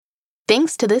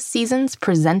Thanks to this season's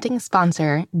presenting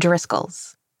sponsor,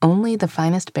 Driscoll's. Only the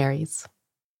finest berries.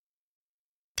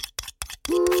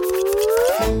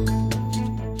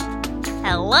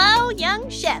 Hello, young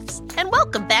chefs, and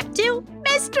welcome back to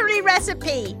Mystery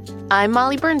Recipe. I'm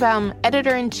Molly Birnbaum,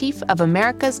 editor-in-chief of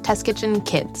America's Test Kitchen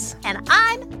Kids. And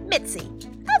I'm Mitzi,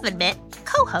 I'll admit,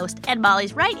 co-host and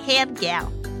Molly's right-hand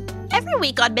gal. Every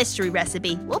week on Mystery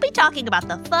Recipe, we'll be talking about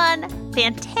the fun,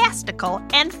 fantastical,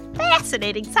 and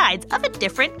fascinating sides of a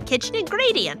different kitchen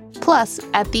ingredient. Plus,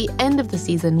 at the end of the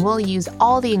season, we'll use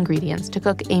all the ingredients to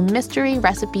cook a mystery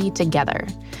recipe together.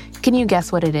 Can you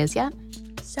guess what it is yet?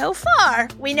 So far,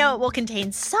 we know it will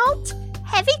contain salt,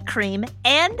 heavy cream,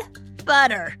 and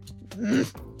butter.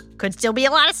 Could still be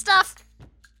a lot of stuff.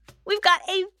 We've got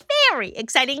a very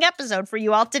exciting episode for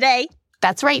you all today.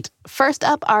 That's right. First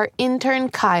up, our intern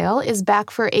Kyle is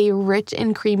back for a rich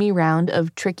and creamy round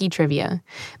of tricky trivia.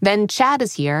 Then Chad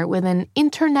is here with an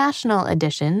international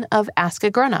edition of Ask a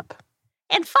Grown-Up.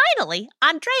 And finally,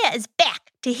 Andrea is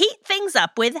back to heat things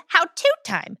up with how-to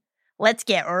time. Let's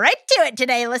get right to it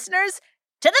today, listeners.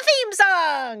 To the theme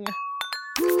song!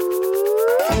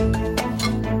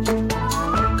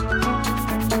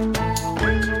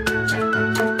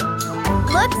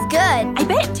 Looks good. I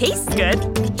bet it tastes good.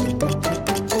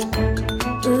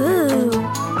 Ooh.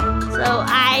 So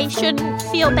I shouldn't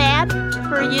feel bad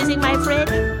for using my fridge?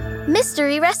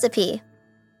 Mystery recipe.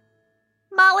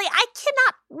 Molly, I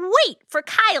cannot wait for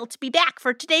Kyle to be back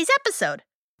for today's episode.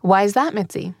 Why is that,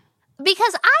 Mitzi?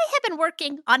 Because I have been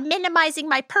working on minimizing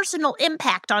my personal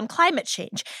impact on climate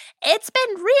change. It's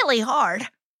been really hard.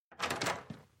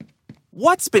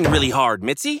 What's been really hard,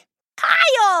 Mitzi?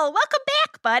 Kyle, welcome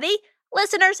back, buddy.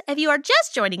 Listeners, if you are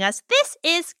just joining us, this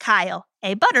is Kyle,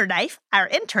 a butter knife, our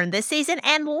intern this season,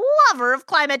 and lover of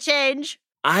climate change.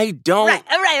 I don't...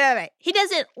 Right. He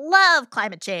doesn't love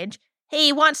climate change.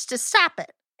 He wants to stop it.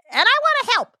 And I want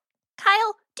to help.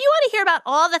 Kyle, do you want to hear about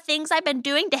all the things I've been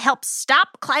doing to help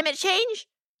stop climate change?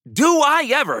 Do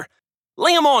I ever?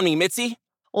 Lay 'em on me, Mitzi.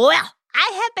 Well,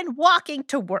 I have been walking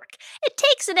to work. It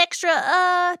takes an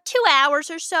extra, 2 hours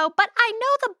or so, but I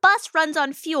know the bus runs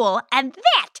on fuel, and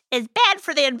that is bad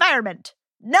for the environment.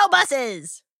 No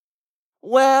buses!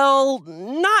 Well,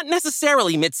 not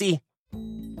necessarily, Mitzi.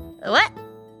 What?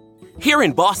 Here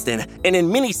in Boston, and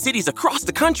in many cities across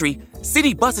the country,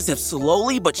 city buses have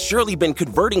slowly but surely been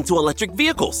converting to electric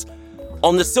vehicles.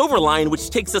 On the Silver Line, which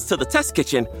takes us to the test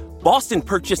kitchen, Boston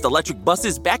purchased electric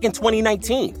buses back in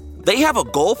 2019. They have a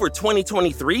goal for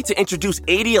 2023 to introduce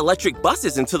 80 electric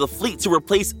buses into the fleet to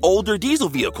replace older diesel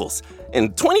vehicles.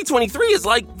 And 2023 is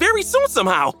like very soon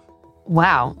somehow.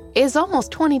 Wow, it's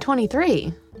almost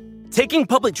 2023. Taking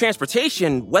public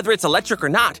transportation, whether it's electric or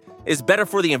not, is better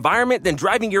for the environment than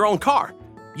driving your own car.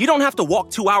 You don't have to walk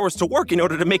 2 hours to work in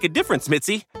order to make a difference,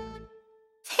 Mitzi.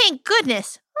 Thank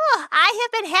goodness. I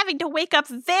have been having to wake up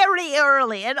very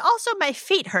early, and also my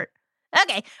feet hurt.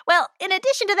 Okay, well, in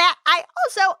addition to that, I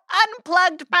also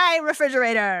unplugged my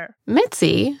refrigerator.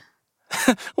 Mitzi?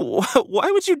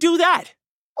 Why would you do that?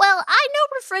 Well, I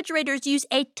know refrigerators use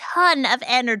a ton of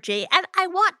energy, and I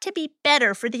want to be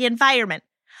better for the environment.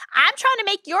 I'm trying to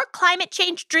make your climate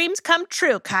change dreams come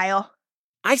true, Kyle.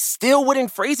 I still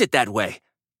wouldn't phrase it that way.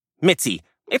 Mitzi,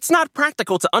 it's not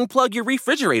practical to unplug your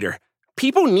refrigerator.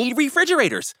 People need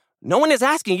refrigerators. No one is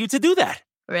asking you to do that.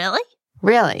 Really?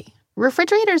 Really?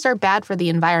 Refrigerators are bad for the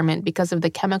environment because of the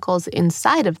chemicals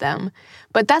inside of them,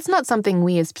 but that's not something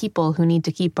we as people who need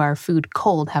to keep our food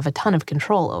cold have a ton of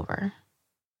control over.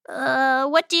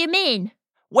 What do you mean?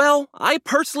 Well, I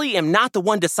personally am not the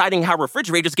one deciding how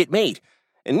refrigerators get made,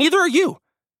 and neither are you.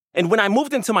 And when I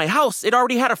moved into my house, it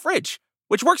already had a fridge,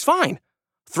 which works fine.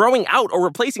 Throwing out or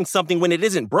replacing something when it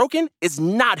isn't broken is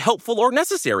not helpful or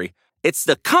necessary. It's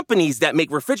the companies that make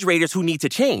refrigerators who need to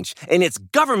change, and it's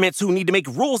governments who need to make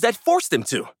rules that force them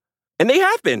to. And they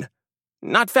have been.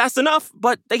 Not fast enough,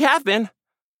 but they have been.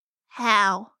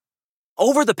 How?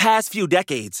 Over the past few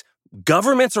decades,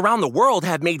 governments around the world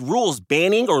have made rules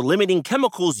banning or limiting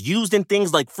chemicals used in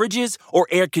things like fridges or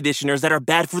air conditioners that are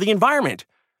bad for the environment.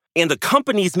 And the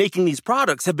companies making these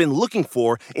products have been looking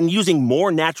for and using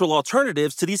more natural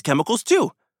alternatives to these chemicals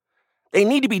too. They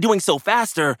need to be doing so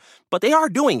faster, but they are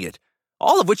doing it.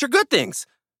 All of which are good things.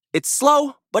 It's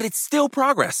slow, but it's still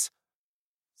progress.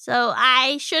 So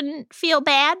I shouldn't feel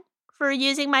bad for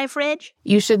using my fridge?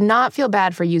 You should not feel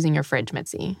bad for using your fridge,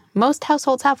 Mitzi. Most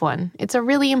households have one. It's a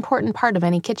really important part of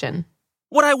any kitchen.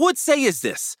 What I would say is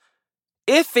this.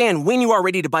 If and when you are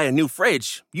ready to buy a new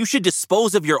fridge, you should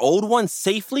dispose of your old one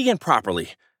safely and properly,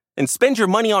 and spend your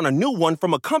money on a new one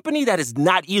from a company that is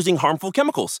not using harmful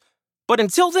chemicals. But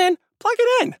until then, plug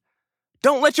it in.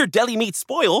 Don't let your deli meat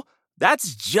spoil.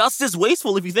 That's just as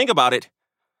wasteful if you think about it.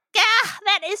 Yeah,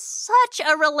 that is such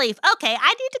a relief. Okay, I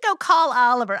need to go call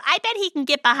Oliver. I bet he can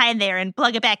get behind there and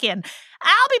plug it back in.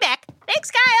 I'll be back.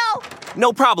 Thanks, Kyle.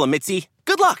 No problem, Mitzi.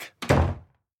 Good luck.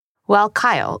 Well,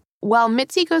 Kyle, while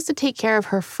Mitzi goes to take care of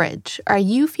her fridge, are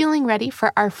you feeling ready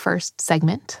for our first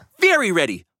segment? Very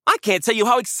ready. I can't tell you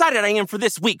how excited I am for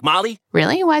this week, Molly.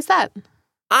 Really? Why's that?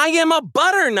 I am a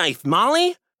butter knife,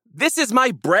 Molly. This is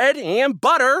my bread and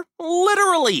butter,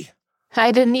 literally.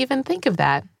 I didn't even think of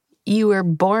that. You were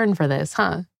born for this,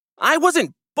 huh? I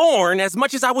wasn't born as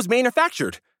much as I was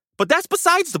manufactured. But that's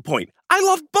besides the point. I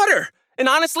love butter. And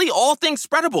honestly, all things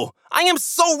spreadable. I am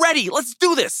so ready. Let's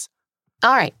do this.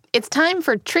 All right, it's time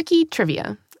for Tricky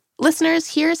Trivia. Listeners,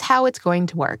 here's how it's going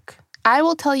to work. I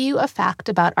will tell you a fact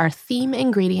about our theme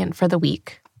ingredient for the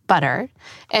week, butter,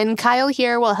 and Kyle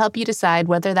here will help you decide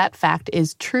whether that fact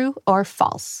is true or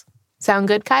false. Sound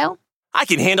good, Kyle? I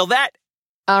can handle that.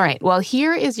 All right, well,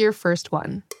 here is your first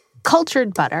one.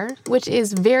 Cultured butter, which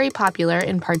is very popular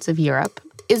in parts of Europe,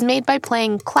 is made by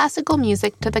playing classical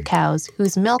music to the cows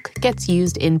whose milk gets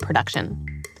used in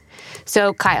production.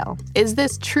 So, Kyle, is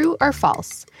this true or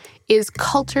false? Is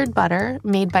cultured butter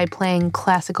made by playing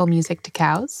classical music to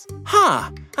cows?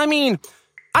 I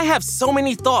have so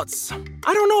many thoughts.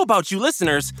 I don't know about you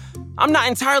listeners. I'm not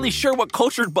entirely sure what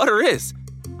cultured butter is.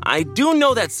 I do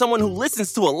know that someone who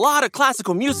listens to a lot of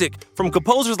classical music from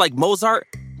composers like Mozart,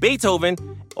 Beethoven,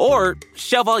 or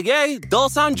Chevalier de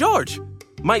Saint George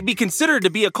might be considered to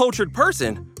be a cultured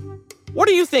person. What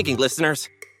are you thinking, listeners?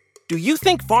 Do you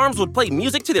think farms would play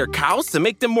music to their cows to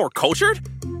make them more cultured?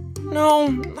 No,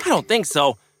 I don't think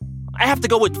so. I have to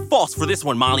go with false for this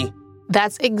one, Molly.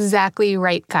 That's exactly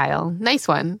right, Kyle. Nice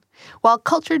one. While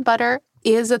cultured butter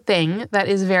is a thing that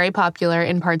is very popular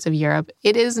in parts of Europe,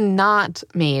 it is not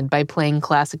made by playing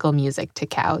classical music to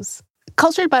cows.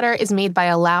 Cultured butter is made by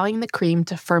allowing the cream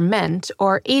to ferment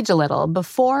or age a little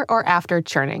before or after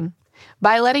churning.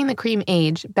 By letting the cream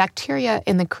age, bacteria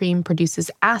in the cream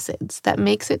produces acids that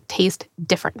makes it taste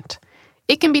different.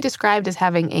 It can be described as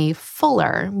having a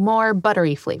fuller, more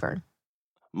buttery flavor.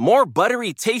 More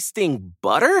buttery tasting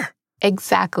butter?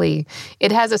 Exactly.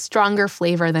 It has a stronger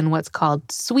flavor than what's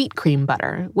called sweet cream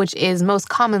butter, which is most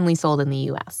commonly sold in the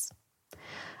U.S.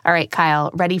 All right,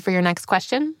 Kyle, ready for your next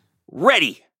question?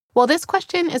 Ready. Well, this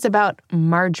question is about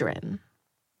margarine.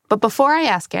 But before I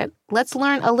ask it, let's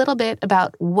learn a little bit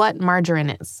about what margarine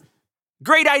is.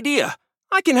 Great idea.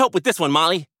 I can help with this one,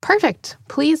 Molly. Perfect.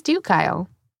 Please do, Kyle.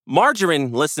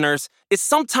 Margarine, listeners, is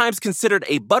sometimes considered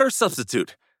a butter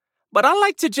substitute. But I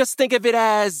like to just think of it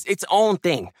as its own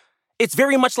thing. It's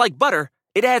very much like butter.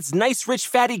 It adds nice, rich,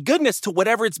 fatty goodness to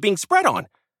whatever it's being spread on.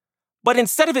 But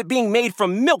instead of it being made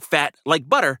from milk fat, like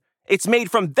butter, it's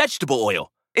made from vegetable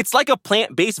oil. It's like a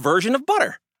plant-based version of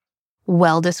butter.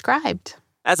 Well described.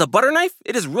 As a butter knife,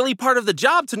 it is really part of the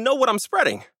job to know what I'm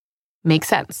spreading. Makes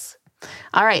sense.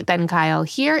 All right, then, Kyle,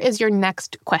 here is your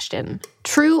next question.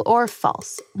 True or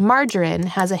false? Margarine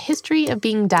has a history of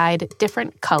being dyed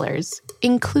different colors,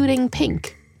 including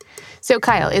pink. So,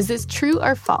 Kyle, is this true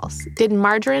or false? Did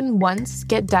margarine once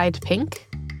get dyed pink?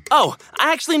 Oh,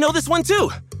 I actually know this one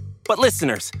too. But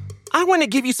listeners, I want to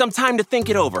give you some time to think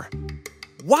it over.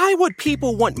 Why would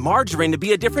people want margarine to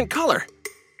be a different color?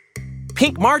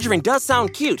 Pink margarine does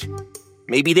sound cute.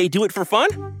 Maybe they do it for fun?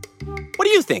 What do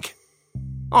you think?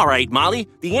 All right, Molly,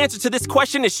 the answer to this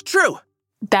question is true.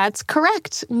 That's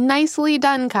correct. Nicely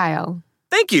done, Kyle.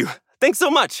 Thank you. Thanks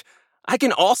so much. I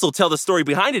can also tell the story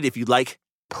behind it if you'd like.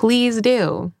 Please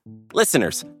do.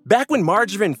 Listeners, back when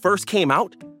margarine first came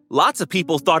out, lots of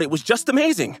people thought it was just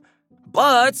amazing.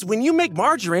 But when you make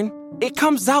margarine, it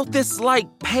comes out this,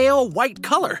 pale white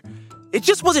color. It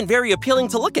just wasn't very appealing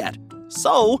to look at.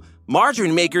 So,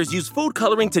 margarine makers use food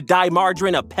coloring to dye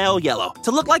margarine a pale yellow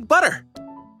to look like butter.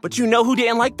 But you know who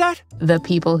didn't like that? The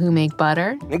people who make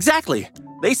butter? Exactly.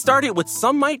 They started what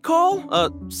some might call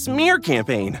a smear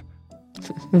campaign.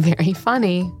 Very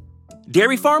funny.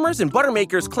 Dairy farmers and butter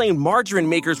makers claimed margarine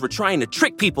makers were trying to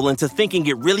trick people into thinking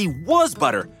it really was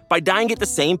butter by dyeing it the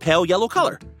same pale yellow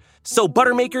color. So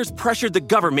butter makers pressured the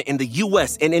government in the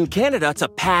U.S. and in Canada to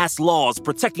pass laws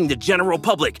protecting the general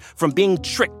public from being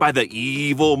tricked by the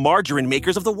evil margarine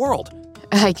makers of the world.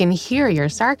 I can hear your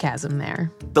sarcasm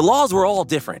there. The laws were all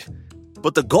different,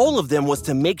 but the goal of them was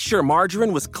to make sure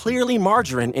margarine was clearly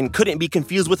margarine and couldn't be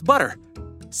confused with butter.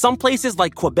 Some places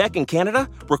like Quebec and Canada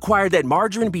required that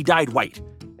margarine be dyed white.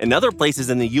 And other places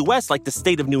in the U.S., like the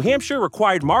state of New Hampshire,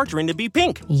 required margarine to be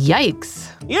pink.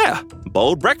 Yikes. Yeah,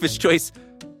 bold breakfast choice.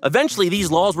 Eventually,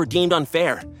 these laws were deemed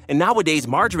unfair, and nowadays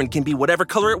margarine can be whatever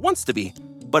color it wants to be,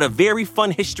 but a very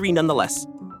fun history nonetheless.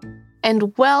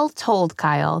 And well told,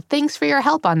 Kyle. Thanks for your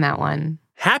help on that one.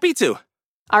 Happy to.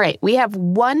 All right, we have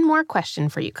one more question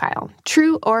for you, Kyle.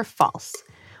 True or false?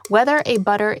 Whether a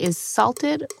butter is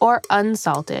salted or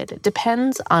unsalted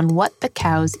depends on what the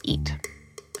cows eat.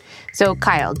 So,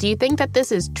 Kyle, do you think that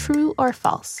this is true or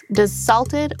false? Does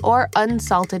salted or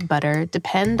unsalted butter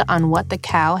depend on what the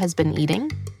cow has been eating?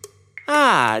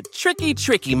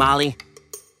 Tricky, Molly.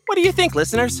 What do you think,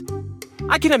 listeners?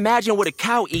 I can imagine what a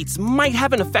cow eats might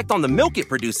have an effect on the milk it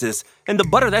produces and the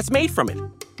butter that's made from it.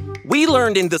 We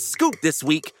learned in The Scoop this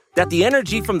week that the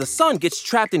energy from the sun gets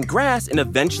trapped in grass and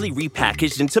eventually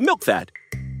repackaged into milk fat.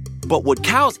 But would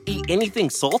cows eat anything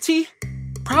salty?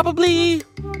 Probably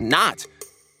not.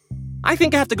 I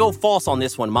think I have to go false on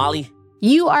this one, Molly.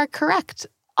 You are correct.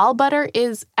 All butter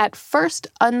is at first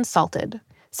unsalted.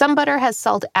 Some butter has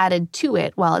salt added to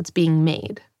it while it's being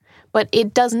made. But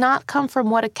it does not come from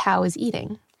what a cow is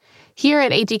eating. Here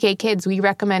at ATK Kids, we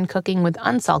recommend cooking with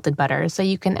unsalted butter so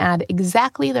you can add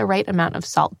exactly the right amount of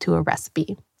salt to a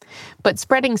recipe. But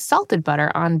spreading salted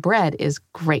butter on bread is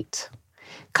great.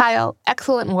 Kyle,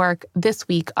 excellent work this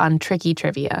week on Tricky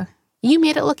Trivia. You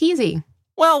made it look easy.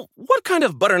 Well, what kind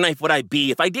of butter knife would I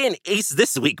be if I didn't ace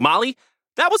this week, Molly?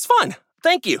 That was fun.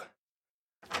 Thank you.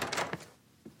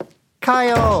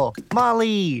 Kyle,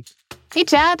 Molly. Hey,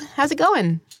 Chad, how's it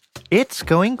going? It's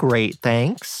going great,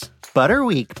 thanks. Butter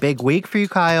Week, big week for you,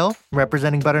 Kyle.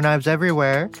 Representing butter knives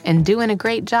everywhere. And doing a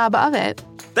great job of it.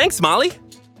 Thanks, Molly.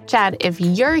 Chad, if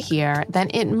you're here, then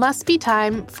it must be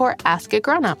time for Ask a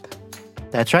Grown-Up.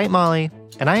 That's right, Molly.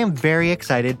 And I am very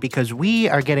excited because we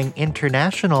are getting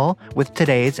international with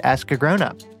today's Ask a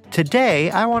Grown-Up.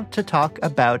 Today, I want to talk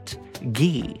about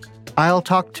ghee. I'll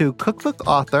talk to cookbook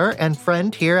author and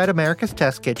friend here at America's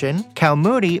Test Kitchen,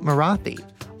 Kaumudi Marathi,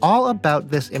 all about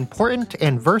this important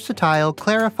and versatile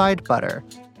clarified butter,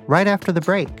 right after the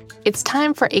break. It's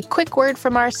time for a quick word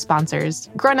from our sponsors.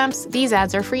 Grown-ups, these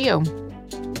ads are for you.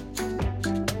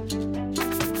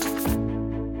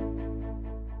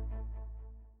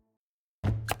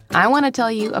 I want to tell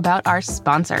you about our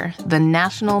sponsor, the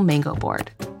National Mango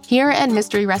Board. Here at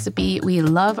Mystery Recipe, we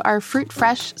love our fruit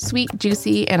fresh, sweet,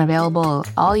 juicy, and available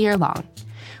all year long.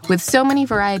 With so many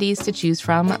varieties to choose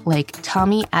from, like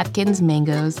Tommy Atkins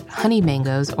mangoes, honey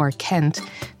mangoes, or Kent,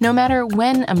 no matter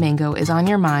when a mango is on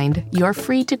your mind, you're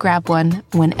free to grab one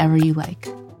whenever you like.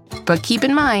 But keep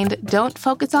in mind, don't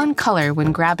focus on color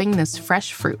when grabbing this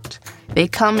fresh fruit. They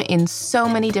come in so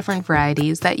many different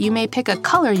varieties that you may pick a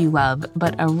color you love,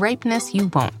 but a ripeness you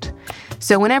won't.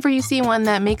 So whenever you see one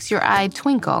that makes your eye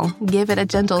twinkle, give it a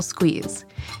gentle squeeze.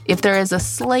 If there is a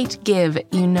slight give,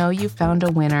 you know you found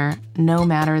a winner, no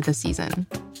matter the season.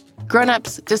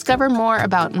 Grown-ups, discover more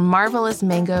about marvelous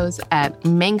mangoes at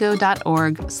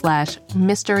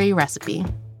mango.org/mystery recipe.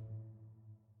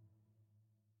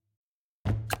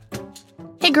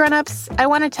 Hey grown-ups, I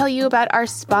want to tell you about our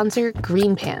sponsor,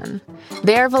 Green Pan.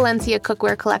 Their Valencia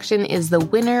cookware collection is the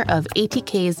winner of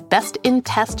ATK's Best in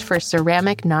Test for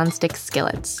ceramic nonstick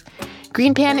skillets.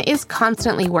 Green Pan is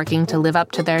constantly working to live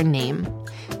up to their name.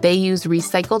 They use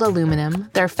recycled aluminum,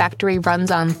 their factory runs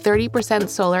on 30%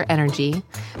 solar energy,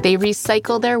 they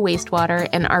recycle their wastewater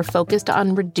and are focused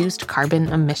on reduced carbon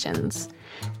emissions.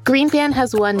 Green Pan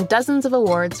has won dozens of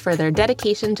awards for their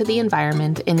dedication to the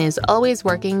environment and is always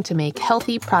working to make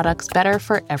healthy products better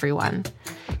for everyone.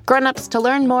 Grown-ups, to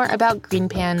learn more about Green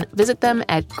Pan, visit them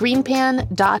at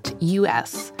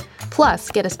greenpan.us. Plus,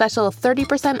 get a special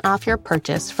 30% off your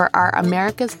purchase for our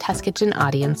America's Test Kitchen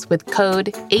audience with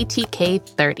code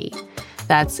ATK30.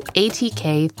 That's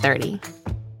ATK30.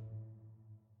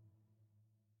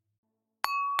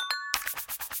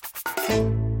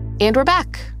 And we're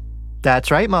back.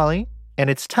 That's right, Molly. And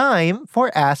it's time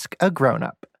for Ask a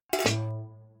Grown-Up.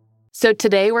 So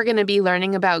today we're going to be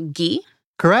learning about ghee?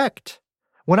 Correct.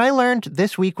 When I learned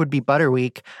this week would be Butter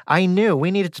Week, I knew we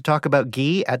needed to talk about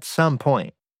ghee at some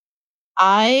point.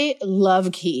 I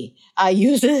love ghee. I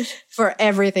use it for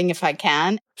everything if I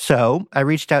can. So I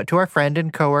reached out to our friend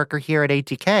and coworker here at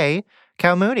ATK,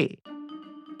 Kaumudi.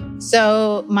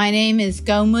 So my name is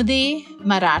Kaumudi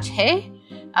Marathi.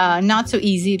 Not so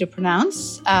easy to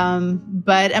pronounce,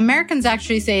 but Americans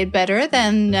actually say it better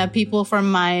than people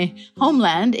from my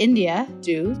homeland, India,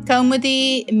 do.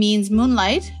 Kaumudi means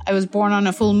moonlight. I was born on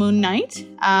a full moon night.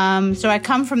 So I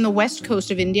come from the west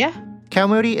coast of India.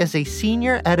 Kaumudi is a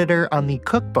senior editor on the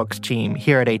cookbooks team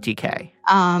here at ATK.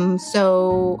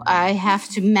 So I have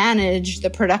to manage the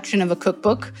production of a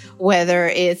cookbook, whether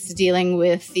it's dealing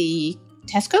with the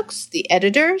test cooks, the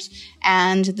editors,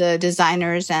 and the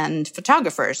designers and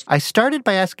photographers. I started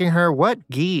by asking her what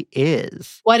ghee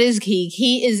is. What is ghee?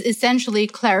 Ghee is essentially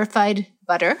clarified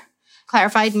butter.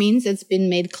 Clarified means it's been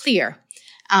made clear.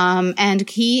 And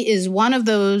ghee is one of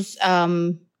those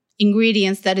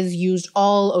ingredients that is used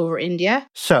all over India.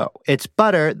 So it's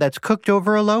butter that's cooked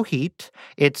over a low heat.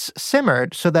 It's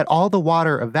simmered so that all the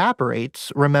water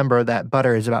evaporates. Remember that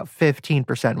butter is about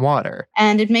 15% water.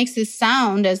 And it makes this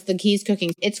sound as the ghee is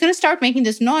cooking. It's going to start making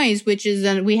this noise, which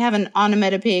is, we have an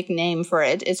onomatopoeic name for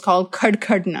it. It's called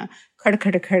kardkardna.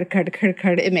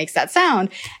 It makes that sound.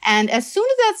 And as soon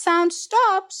as that sound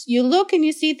stops, you look and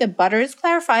you see the butter is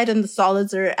clarified and the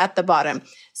solids are at the bottom.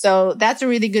 So that's a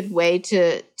really good way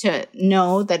to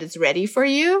know that it's ready for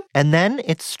you. And then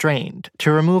it's strained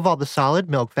to remove all the solid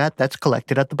milk fat that's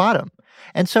collected at the bottom.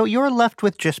 And so you're left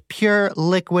with just pure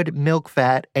liquid milk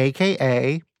fat,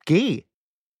 aka ghee.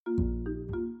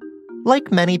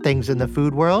 Like many things in the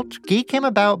food world, ghee came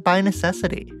about by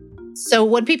necessity. So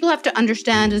what people have to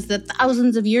understand is that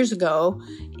thousands of years ago,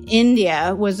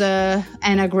 India was an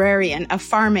agrarian, a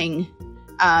farming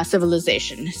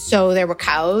civilization. So there were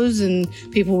cows and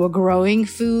people were growing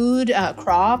food,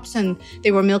 crops, and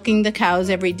they were milking the cows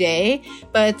every day.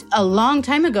 But a long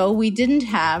time ago, we didn't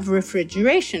have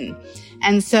refrigeration.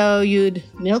 And so you'd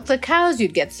milk the cows,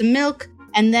 you'd get some milk,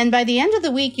 and then by the end of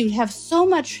the week, you'd have so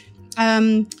much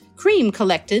cream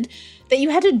collected that you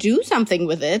had to do something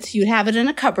with it. You'd have it in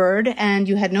a cupboard and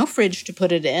you had no fridge to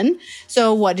put it in.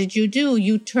 So what did you do?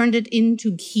 You turned it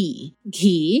into ghee.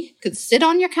 Ghee could sit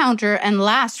on your counter and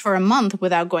last for a month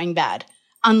without going bad,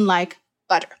 unlike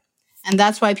butter. And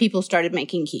that's why people started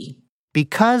making ghee.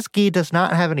 Because ghee does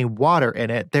not have any water in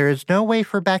it, there is no way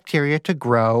for bacteria to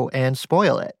grow and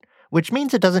spoil it, which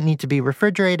means it doesn't need to be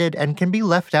refrigerated and can be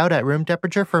left out at room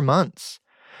temperature for months.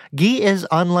 Ghee is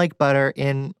unlike butter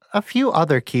in a few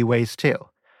other key ways, too.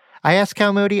 I asked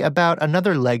Kaumudi about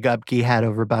another leg up ghee had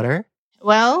over butter.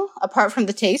 Well, apart from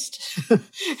the taste,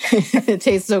 it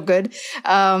tastes so good.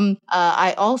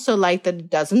 I also like that it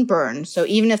doesn't burn. So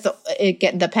even if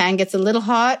the pan gets a little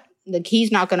hot, the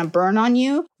ghee's not going to burn on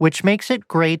you. Which makes it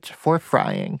great for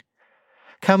frying.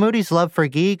 Kaumudi's love for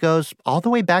ghee goes all the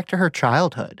way back to her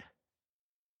childhood.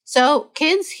 So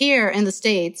kids here in the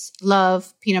States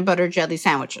love peanut butter jelly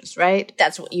sandwiches, right?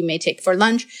 That's what you may take for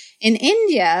lunch. In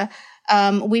India,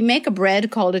 we make a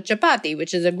bread called a chapati,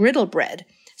 which is a griddle bread.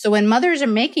 So when mothers are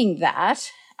making that,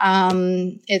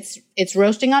 it's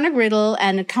roasting on a griddle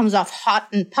and it comes off hot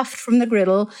and puffed from the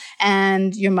griddle.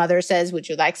 And your mother says, would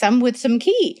you like some with some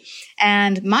ghee?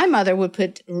 And my mother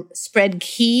would spread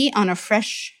ghee on a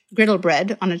fresh griddle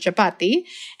bread on a chapati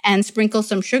and sprinkle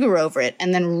some sugar over it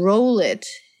and then roll it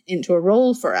into a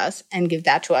roll for us and give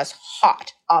that to us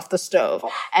hot off the stove.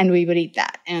 And we would eat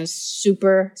that. And it was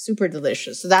super, super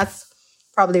delicious. So that's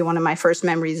probably one of my first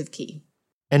memories of ghee.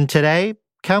 And today,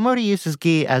 Kaumudi uses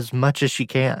ghee as much as she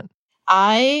can.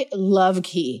 I love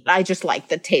ghee. I just like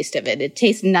the taste of it. It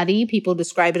tastes nutty. People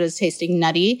describe it as tasting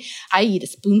nutty. I eat a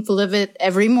spoonful of it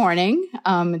every morning.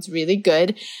 It's really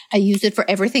good. I use it for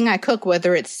everything I cook,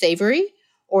 whether it's savory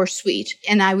or sweet.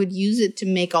 And I would use it to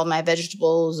make all my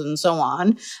vegetables and so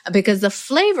on, because the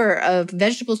flavor of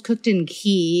vegetables cooked in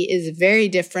ghee is very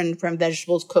different from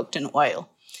vegetables cooked in oil.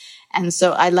 And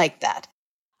so I like that.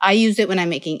 I use it when I'm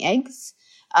making eggs.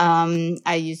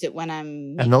 I use it when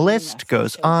I'm... And the list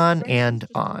goes on and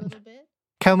on.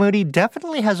 Kaumudi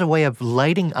definitely has a way of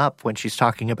lighting up when she's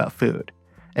talking about food.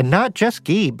 And not just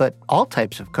ghee, but all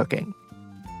types of cooking.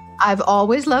 I've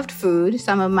always loved food.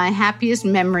 Some of my happiest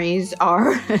memories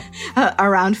are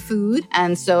around food.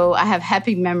 And so I have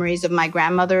happy memories of my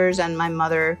grandmothers and my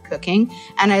mother cooking.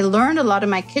 And I learned a lot of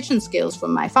my kitchen skills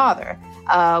from my father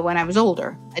when I was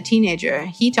older, a teenager.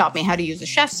 He taught me how to use a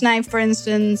chef's knife, for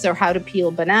instance, or how to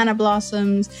peel banana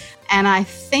blossoms. And I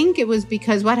think it was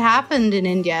because what happened in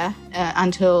India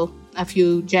until a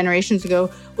few generations ago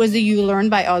was that you learn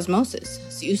by osmosis.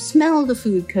 So you smell the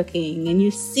food cooking and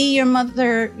you see your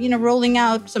mother, rolling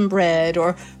out some bread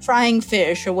or frying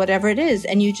fish or whatever it is.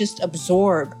 And you just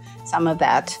absorb some of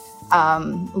that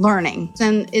learning.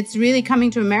 And it's really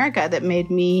coming to America that made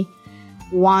me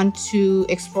want to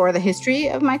explore the history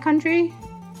of my country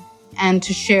and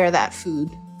to share that food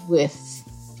with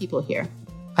people here.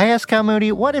 I asked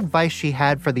Kaumudi what advice she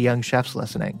had for the young chefs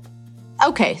listening.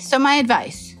 Okay, so my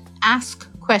advice.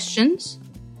 Ask questions.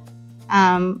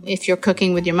 If you're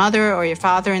cooking with your mother or your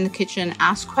father in the kitchen,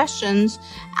 ask questions.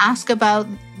 Ask about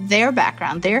their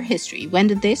background, their history. When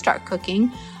did they start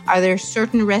cooking? Are there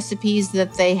certain recipes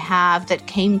that they have that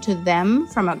came to them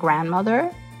from a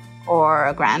grandmother or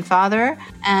a grandfather?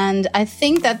 And I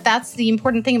think that that's the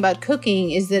important thing about cooking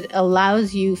is that it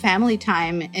allows you family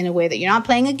time in a way that you're not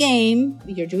playing a game,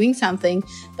 you're doing something.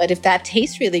 But if that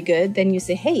tastes really good, then you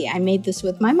say, hey, I made this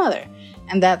with my mother.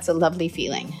 And that's a lovely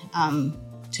feeling.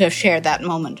 to have shared that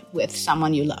moment with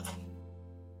someone you love.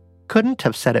 Couldn't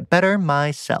have said it better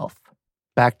myself.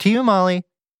 Back to you, Molly.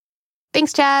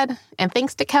 Thanks, Chad. And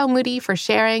thanks to Cow Moody for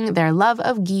sharing their love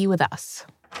of ghee with us.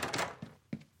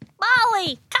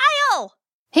 Molly, Kyle!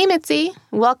 Hey, Mitzi.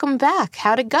 Welcome back.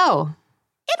 How'd it go?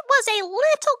 It was a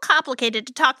little complicated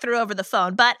to talk through over the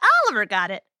phone, but Oliver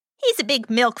got it. He's a big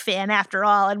milk fan after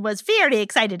all and was very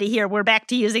excited to hear we're back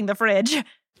to using the fridge.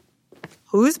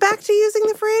 Who's back to using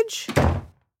the fridge?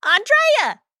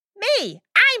 Andrea! Me!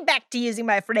 I'm back to using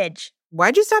my fridge.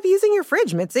 Why'd you stop using your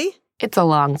fridge, Mitzi? It's a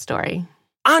long story.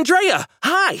 Andrea,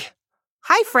 hi!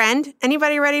 Hi, friend.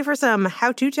 Anybody ready for some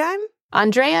how-to time?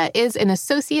 Andrea is an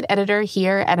associate editor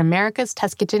here at America's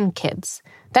Test Kitchen Kids.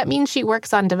 That means she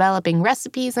works on developing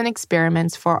recipes and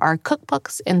experiments for our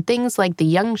cookbooks and things like the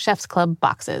Young Chefs Club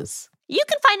boxes. You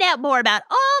can find out more about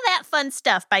all that fun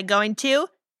stuff by going to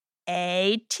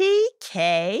atkkids.com.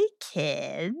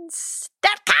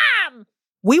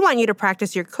 We want you to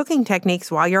practice your cooking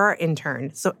techniques while you're our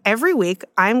intern. So every week,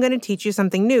 I'm going to teach you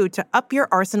something new to up your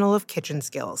arsenal of kitchen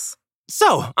skills.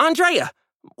 So, Andrea,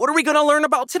 what are we going to learn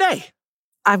about today?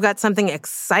 I've got something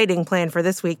exciting planned for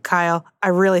this week, Kyle. I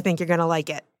really think you're going to like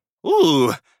it.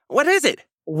 Ooh, what is it?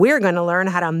 We're going to learn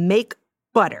how to make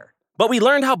butter. But we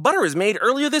learned how butter is made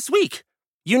earlier this week.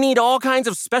 You need all kinds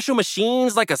of special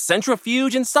machines like a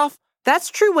centrifuge and stuff? That's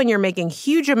true when you're making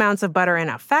huge amounts of butter in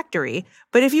a factory,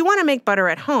 but if you want to make butter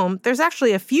at home, there's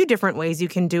actually a few different ways you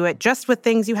can do it just with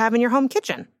things you have in your home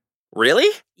kitchen. Really?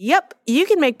 Yep, you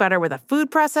can make butter with a food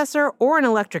processor or an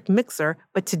electric mixer,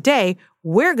 but today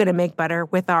we're going to make butter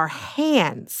with our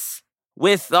hands.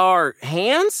 With our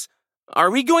hands? Are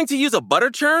we going to use a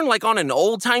butter churn like on an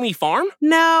old-timey farm?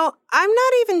 No, I'm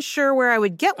not even sure where I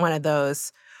would get one of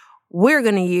those. We're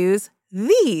going to use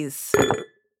these.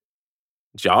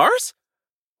 Jars?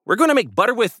 We're going to make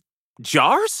butter with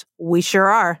jars? We sure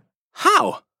are.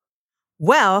 How?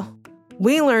 Well,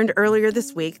 we learned earlier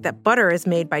this week that butter is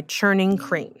made by churning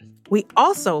cream. We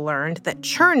also learned that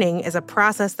churning is a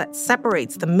process that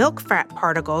separates the milk fat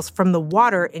particles from the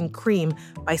water in cream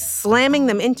by slamming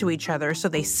them into each other so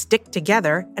they stick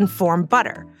together and form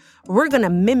butter. We're going to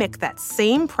mimic that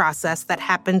same process that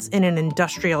happens in an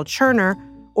industrial churner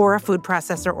or a food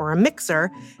processor or a mixer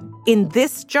in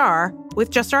this jar with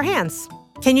just our hands.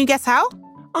 Can you guess how?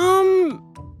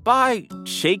 By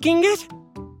shaking it?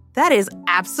 That is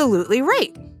absolutely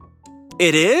right.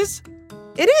 It is?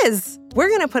 It is. We're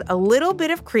going to put a little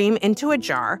bit of cream into a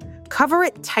jar, cover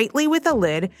it tightly with a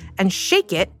lid, and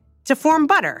shake it to form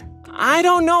butter. I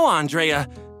don't know, Andrea.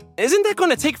 Isn't that going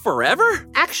to take forever?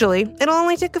 Actually, it'll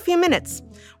only take a few minutes.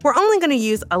 We're only going to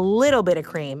use a little bit of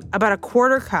cream, about a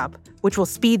quarter cup, which will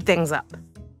speed things up.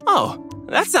 Oh,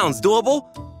 that sounds doable.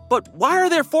 But why are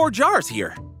there 4 jars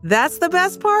here? That's the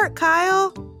best part,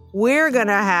 Kyle. We're going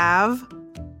to have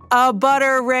a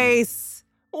butter race.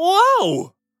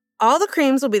 Whoa! All the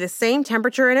creams will be the same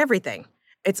temperature and everything.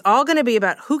 It's all going to be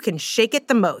about who can shake it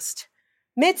the most.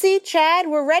 Mitzi, Chad,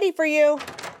 we're ready for you.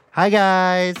 Hi,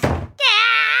 guys.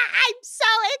 I'm so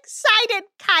excited.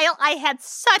 Kyle, I had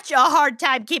such a hard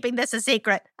time keeping this a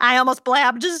secret. I almost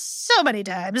blabbed just so many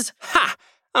times. Ha!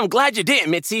 I'm glad you didn't,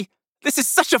 Mitzi. This is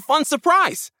such a fun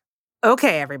surprise.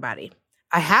 Okay, everybody.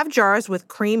 I have jars with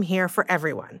cream here for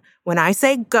everyone. When I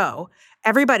say go,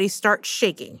 everybody start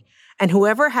shaking. And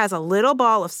whoever has a little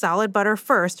ball of solid butter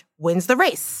first wins the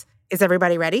race. Is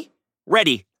everybody ready?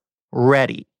 Ready.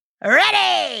 Ready.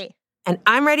 Ready! And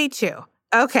I'm ready too.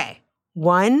 Okay.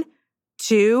 1,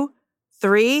 2,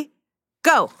 3,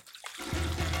 go.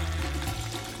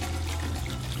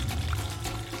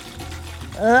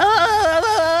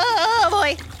 Oh,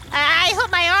 boy. I hope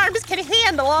my arms can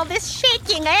handle all this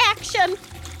shaking action.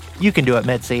 You can do it,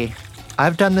 Mitzi.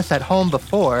 I've done this at home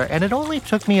before, and it only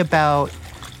took me about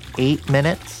 8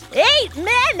 minutes. 8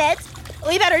 minutes?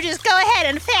 We better just go ahead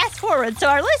and fast forward so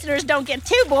our listeners don't get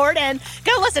too bored and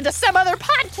go listen to some other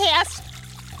podcast.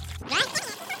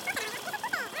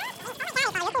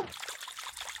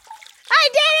 I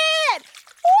did it!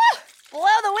 Woo!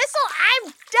 Blow the whistle.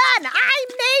 I'm done. I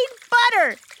made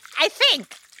butter. I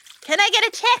think. Can I get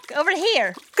a check over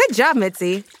here? Good job,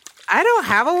 Mitzi. I don't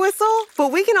have a whistle,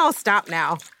 but we can all stop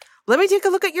now. Let me take a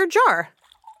look at your jar.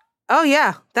 Oh,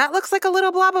 yeah, that looks like a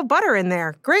little blob of butter in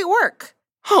there. Great work.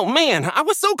 Oh, man, I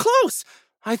was so close.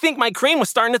 I think my cream was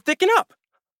starting to thicken up.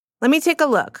 Let me take a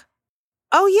look.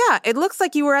 Oh, yeah, it looks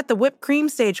like you were at the whipped cream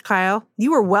stage, Kyle.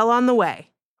 You were well on the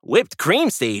way. Whipped cream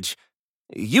stage?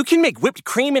 You can make whipped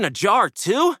cream in a jar,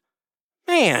 too?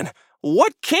 Man,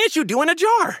 what can't you do in a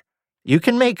jar? You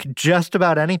can make just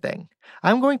about anything.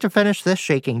 I'm going to finish this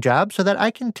shaking job so that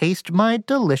I can taste my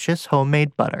delicious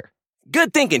homemade butter.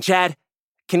 Good thinking, Chad.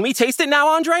 Can we taste it now,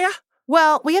 Andrea?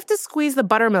 Well, we have to squeeze the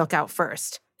buttermilk out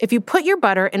first. If you put your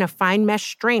butter in a fine mesh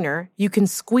strainer, you can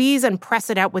squeeze and press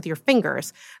it out with your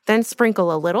fingers, then sprinkle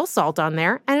a little salt on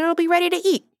there, and it'll be ready to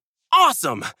eat.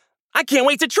 Awesome! I can't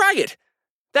wait to try it.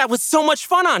 That was so much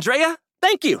fun, Andrea.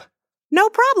 Thank you. No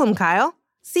problem, Kyle.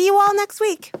 See you all next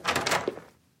week.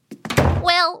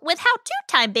 Well, with how-to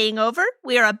time being over,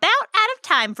 we are about out of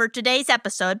time for today's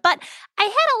episode, but I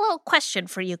had a little question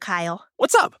for you, Kyle.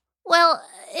 What's up? Well,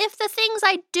 if the things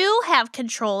I do have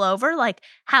control over, like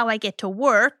how I get to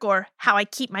work or how I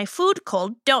keep my food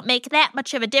cold, don't make that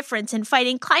much of a difference in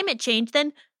fighting climate change,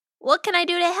 then what can I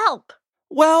do to help?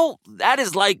 Well, that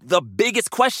is like the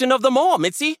biggest question of them all,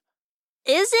 Mitzi.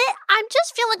 Is it? I'm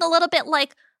just feeling a little bit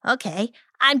like, okay,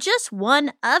 I'm just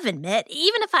one oven mitt.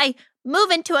 Even if I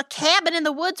move into a cabin in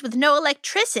the woods with no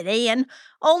electricity and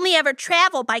only ever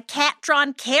travel by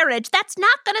cat-drawn carriage, that's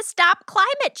not going to stop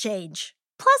climate change.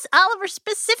 Plus, Oliver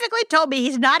specifically told me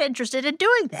he's not interested in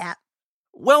doing that.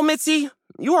 Well, Mitzi,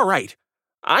 you are right.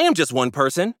 I am just one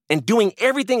person, and doing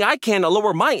everything I can to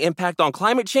lower my impact on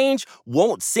climate change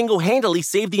won't single-handedly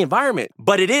save the environment,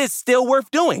 but it is still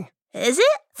worth doing. Is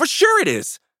it? For sure it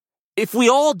is. If we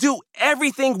all do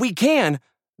everything we can,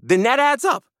 then that adds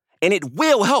up, and it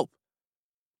will help.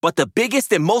 But the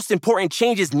biggest and most important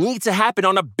changes need to happen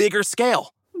on a bigger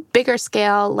scale. Bigger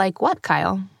scale like what,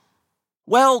 Kyle?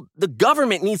 Well, the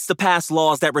government needs to pass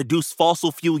laws that reduce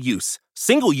fossil fuel use,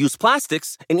 single-use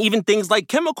plastics, and even things like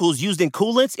chemicals used in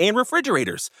coolants and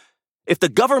refrigerators. If the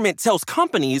government tells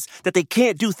companies that they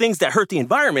can't do things that hurt the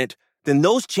environment, then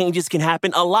those changes can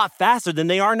happen a lot faster than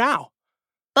they are now.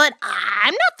 But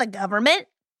I'm not the government.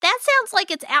 That sounds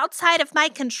like it's outside of my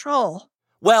control.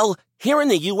 Well, here in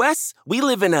the U.S., we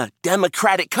live in a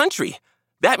democratic country.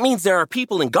 That means there are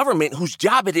people in government whose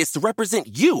job it is to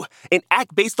represent you and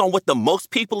act based on what the most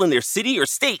people in their city or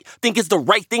state think is the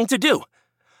right thing to do.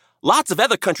 Lots of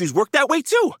other countries work that way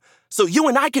too. So you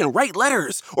and I can write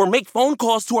letters or make phone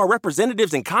calls to our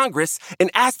representatives in Congress and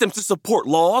ask them to support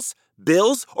laws,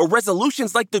 bills, or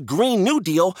resolutions like the Green New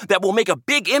Deal that will make a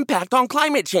big impact on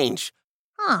climate change.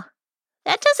 Huh.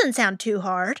 That doesn't sound too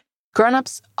hard.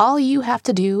 Grown-ups, all you have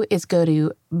to do is go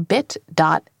to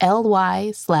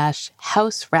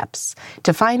bit.ly/housereps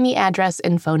to find the address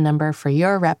and phone number for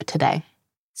your rep today.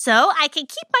 So I can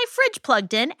keep my fridge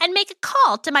plugged in and make a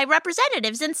call to my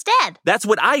representatives instead. That's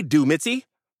what I do, Mitzi.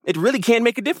 It really can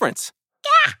make a difference.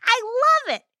 Yeah, I love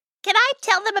it. Can I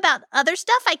tell them about other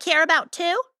stuff I care about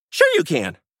too? Sure you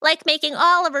can. Like making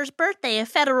Oliver's birthday a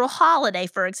federal holiday,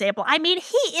 for example. I mean,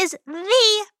 he is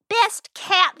the best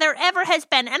cat there ever has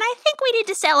been, and I think we need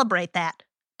to celebrate that.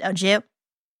 Don't you?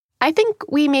 I think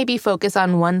we maybe focus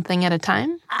on one thing at a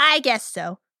time. I guess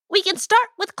so. We can start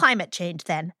with climate change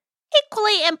then.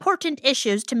 Equally important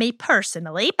issues to me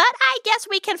personally, but I guess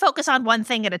we can focus on one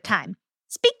thing at a time.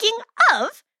 Speaking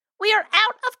of, we are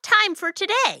out of time for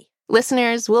today.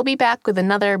 Listeners, we'll be back with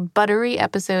another buttery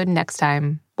episode next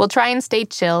time. We'll try and stay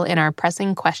chill in our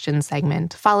pressing questions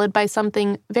segment, followed by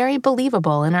something very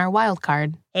believable in our wild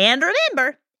card. And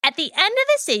remember, at the end of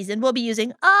the season, we'll be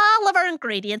using all of our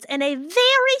ingredients in a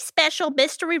very special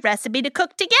mystery recipe to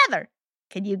cook together.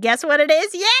 Can you guess what it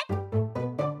is yet?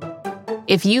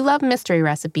 If you love Mystery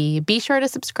Recipe, be sure to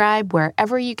subscribe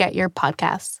wherever you get your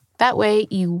podcasts. That way,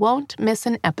 you won't miss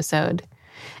an episode.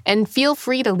 And feel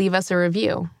free to leave us a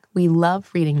review. We love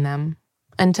reading them.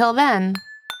 Until then,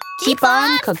 keep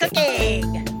on cooking.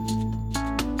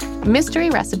 Mystery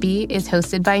Recipe is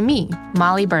hosted by me,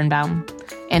 Molly Birnbaum,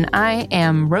 and I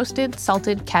am Roasted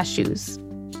Salted Cashews.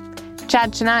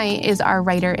 Chad Chennai is our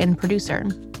writer and producer.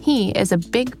 He is a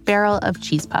big barrel of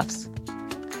cheese puffs.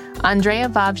 Andrea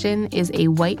Vovjin is a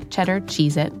white cheddar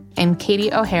Cheez-It, and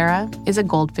Katie O'Hara is a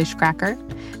goldfish cracker,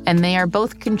 and they are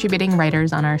both contributing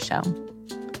writers on our show.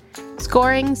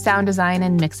 Scoring, sound design,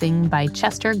 and mixing by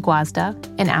Chester Guazda,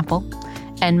 an apple,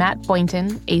 and Matt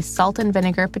Boynton, a salt and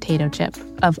vinegar potato chip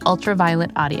of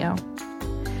Ultraviolet Audio.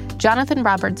 Jonathan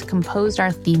Roberts composed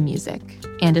our theme music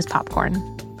and is popcorn.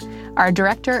 Our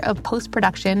director of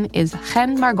post-production is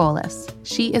Jen Margolis.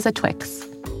 She is a Twix.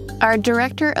 Our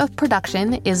director of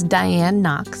production is Diane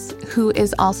Knox, who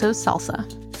is also salsa.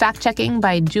 Fact-checking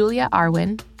by Julia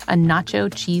Arwin, a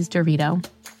nacho cheese Dorito.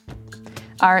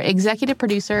 Our executive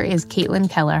producer is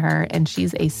Caitlin Kelleher, and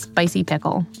she's a spicy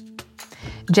pickle.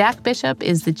 Jack Bishop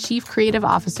is the chief creative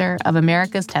officer of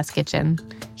America's Test Kitchen.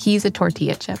 He's a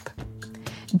tortilla chip.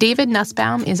 David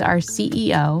Nussbaum is our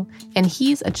CEO, and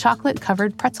he's a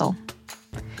chocolate-covered pretzel.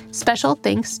 Special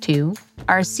thanks to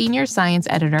our senior science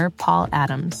editor, Paul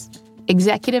Adams,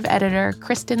 executive editor,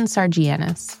 Kristen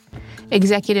Sargianis,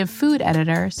 executive food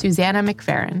editor, Susanna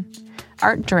McFerrin,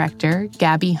 Art Director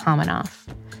Gabby Hominoff.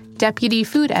 Deputy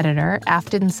Food Editor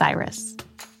Afton Cyrus.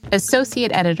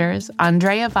 Associate Editors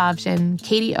Andrea Vavjin,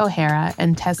 Katie O'Hara,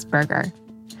 and Tess Berger.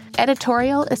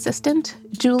 Editorial Assistant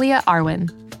Julia Arwin.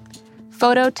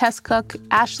 Photo Test Cook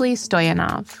Ashley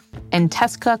Stoyanov. And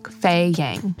Test Cook Faye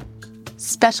Yang.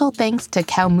 Special thanks to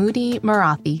Kaumudi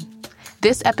Marathi.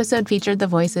 This episode featured the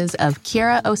voices of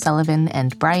Kira O'Sullivan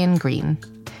and Brian Green.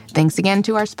 Thanks again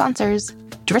to our sponsors,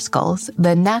 Driscoll's,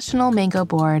 the National Mango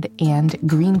Board, and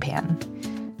Green Pan.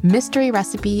 Mystery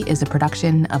Recipe is a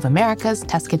production of America's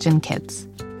Test Kitchen Kids.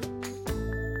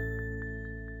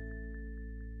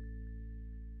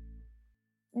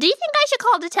 Do you think I should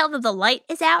call to tell them the light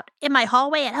is out in my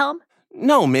hallway at home?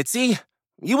 No, Mitzi.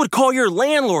 You would call your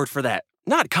landlord for that,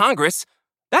 not Congress.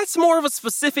 That's more of a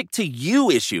specific to you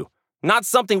issue, not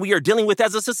something we are dealing with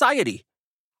as a society.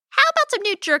 How about some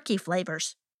new jerky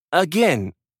flavors?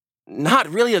 Again, not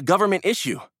really a government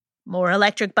issue. More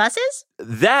electric buses?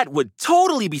 That would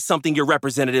totally be something your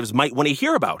representatives might want to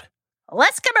hear about.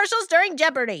 Less commercials during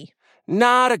Jeopardy!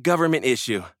 Not a government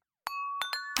issue.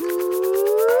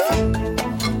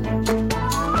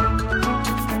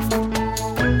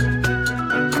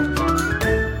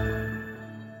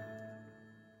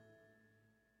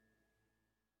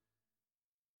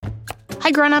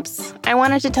 Hi grown-ups, I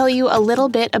wanted to tell you a little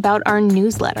bit about our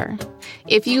newsletter.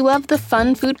 If you love the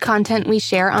fun food content we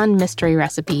share on Mystery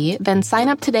Recipe, then sign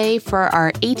up today for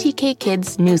our ATK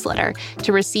Kids newsletter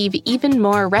to receive even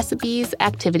more recipes,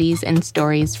 activities, and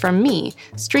stories from me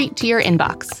straight to your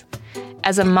inbox.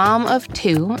 As a mom of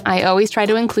 2, I always try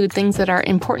to include things that are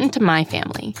important to my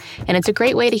family, and it's a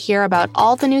great way to hear about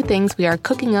all the new things we are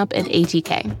cooking up at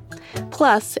ATK.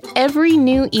 Plus, every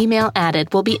new email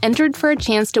added will be entered for a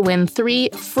chance to win 3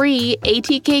 free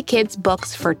ATK Kids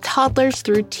books for toddlers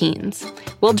through teens.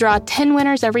 We'll draw 10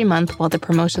 winners every month while the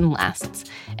promotion lasts.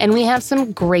 And we have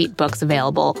some great books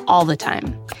available all the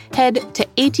time. Head to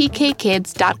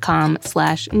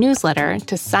atkkids.com/newsletter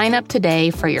to sign up today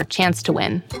for your chance to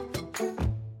win.